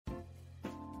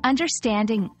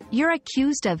Understanding, you're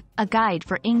accused of, a guide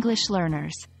for English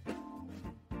learners.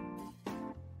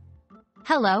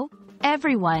 Hello,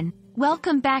 everyone.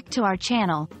 Welcome back to our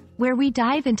channel, where we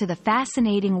dive into the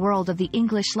fascinating world of the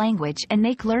English language and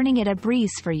make learning it a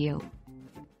breeze for you.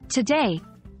 Today,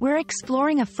 we're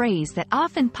exploring a phrase that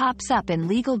often pops up in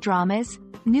legal dramas,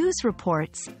 news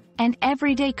reports, and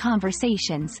everyday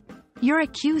conversations. You're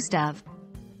accused of.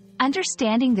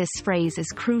 Understanding this phrase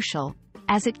is crucial,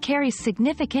 as it carries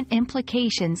significant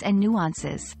implications and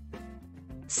nuances.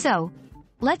 So,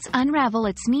 let's unravel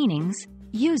its meanings,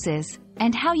 uses,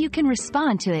 and how you can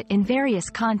respond to it in various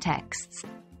contexts.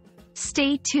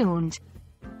 Stay tuned.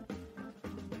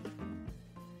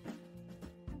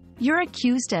 "You're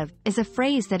accused of" is a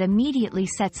phrase that immediately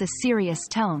sets a serious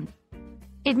tone.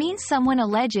 It means someone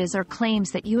alleges or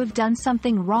claims that you have done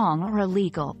something wrong or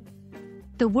illegal.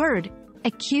 The word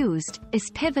accused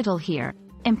is pivotal here,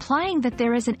 implying that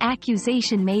there is an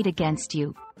accusation made against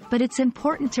you, but it's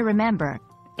important to remember,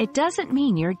 it doesn't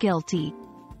mean you're guilty.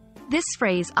 This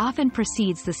phrase often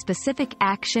precedes the specific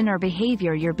action or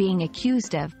behavior you're being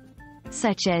accused of,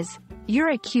 such as, "You're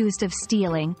accused of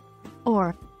stealing,"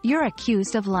 or "You're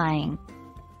accused of lying."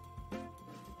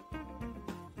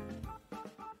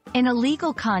 In a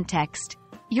legal context,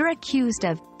 "you're accused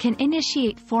of" can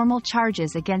initiate formal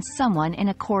charges against someone in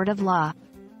a court of law.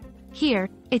 Here,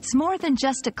 it's more than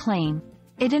just a claim.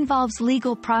 It involves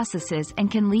legal processes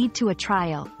and can lead to a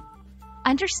trial.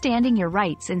 Understanding your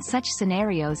rights in such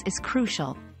scenarios is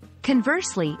crucial.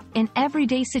 Conversely, in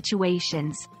everyday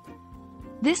situations,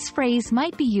 this phrase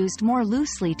might be used more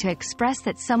loosely to express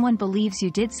that someone believes you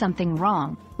did something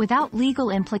wrong, without legal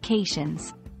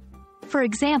implications. For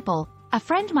example, a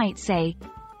friend might say,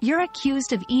 "You're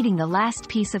accused of eating the last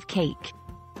piece of cake."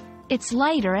 It's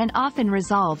lighter and often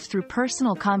resolved through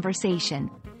personal conversation.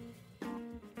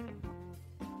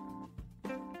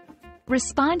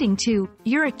 Responding to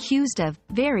 "you're accused of"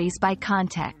 varies by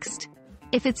context.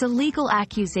 If it's a legal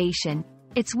accusation,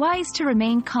 it's wise to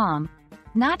remain calm,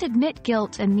 not admit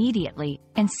guilt immediately,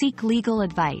 and seek legal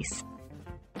advice.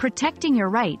 Protecting your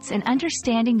rights and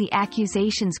understanding the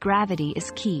accusation's gravity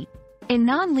is key. In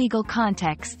non-legal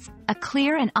contexts, a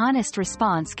clear and honest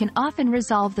response can often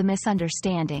resolve the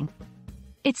misunderstanding.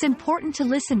 It's important to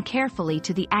listen carefully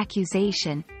to the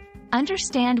accusation,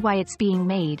 understand why it's being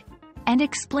made, and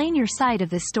explain your side of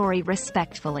the story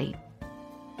respectfully.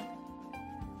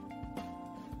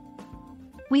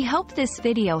 We hope this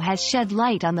video has shed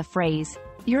light on the phrase,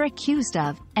 "you're accused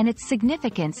of," and its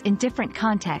significance in different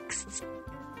contexts.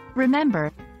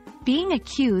 Remember, being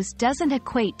accused doesn't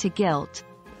equate to guilt,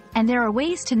 and there are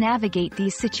ways to navigate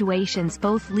these situations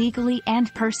both legally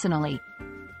and personally.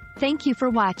 Thank you for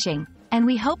watching, and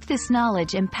we hope this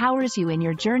knowledge empowers you in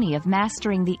your journey of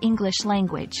mastering the English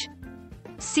language.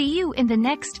 See you in the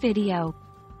next video.